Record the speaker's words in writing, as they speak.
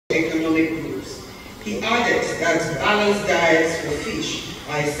economic groups. He added that balanced diets for fish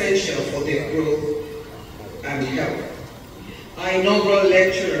are essential for their growth and health. Our inaugural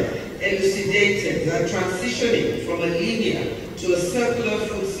lecturer elucidated that transitioning from a linear to a circular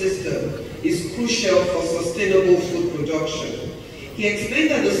food system is crucial for sustainable food production. He explained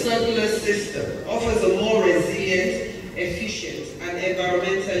that the circular system offers a more resilient, efficient, and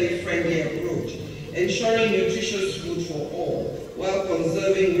environmentally friendly approach, ensuring nutritious food for all, while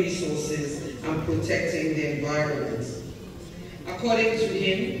conserving resources and protecting the environment. According to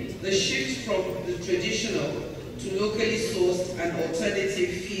him, the shift from the traditional to locally sourced and alternative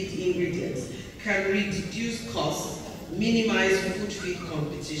feed ingredients can reduce costs, minimize food feed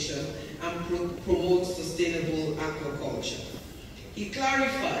competition, and promote sustainable aquaculture. He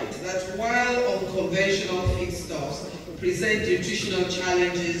clarified that while unconventional feedstuffs present nutritional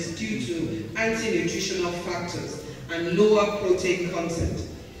challenges due to anti-nutritional factors and lower protein content,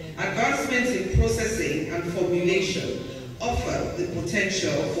 advancements in processing and formulation offer the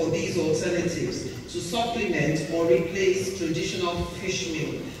potential for these alternatives to supplement or replace traditional fish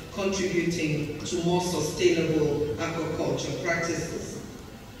meal, contributing to more sustainable aquaculture practices.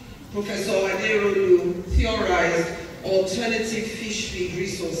 Professor Aderolu theorized alternative fish feed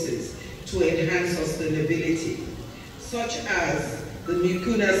resources to enhance sustainability, such as the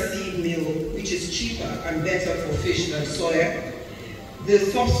mucuna seed meal, which is cheaper and better for fish than soya, the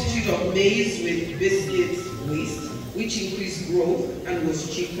substitute of maize with biscuit waste, which increased growth and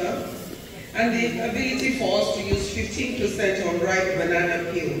was cheaper, and the ability for us to use 15% unripe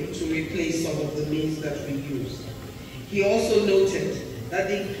banana peel to replace some of the means that we use. He also noted that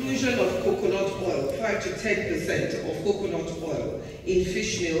the inclusion of coconut oil, 5 to 10% of coconut oil in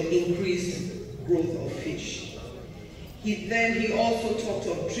fish meal, increased growth of fish. He also talked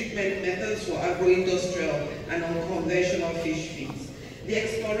of treatment methods for agro-industrial and unconventional fish feeds, the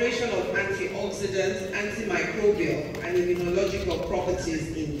exploration of antioxidants, antimicrobial, and immunological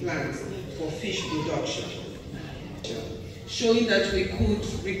properties in plants for fish production, showing that we could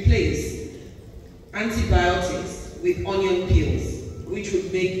replace antibiotics with onion peels, which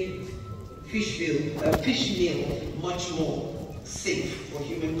would make fish meal much more safe for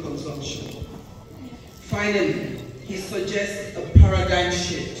human consumption. Finally, he suggests a paradigm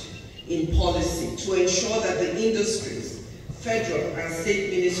shift in policy to ensure that the industries, federal and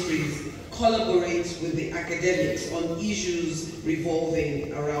state ministries collaborate with the academics on issues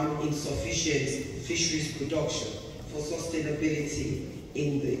revolving around insufficient fisheries production for sustainability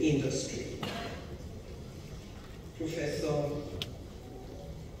in the industry. Professor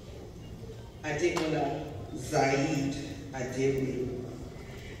Ademola Zaid Aderolu,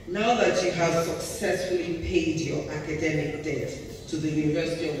 now that you have successfully paid your academic debt to the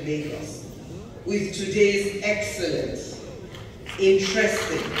University of Lagos with today's excellent,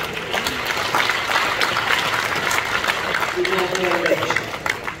 interesting, inaugural lecture,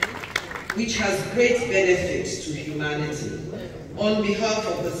 which has great benefits to humanity, on behalf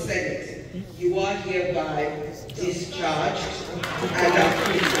of the Senate, you are hereby discharged and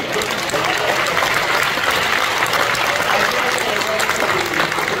acquitted.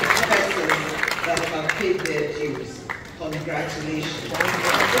 That have paid their dues. Congratulations.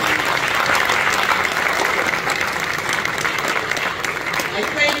 I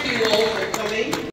thank you all for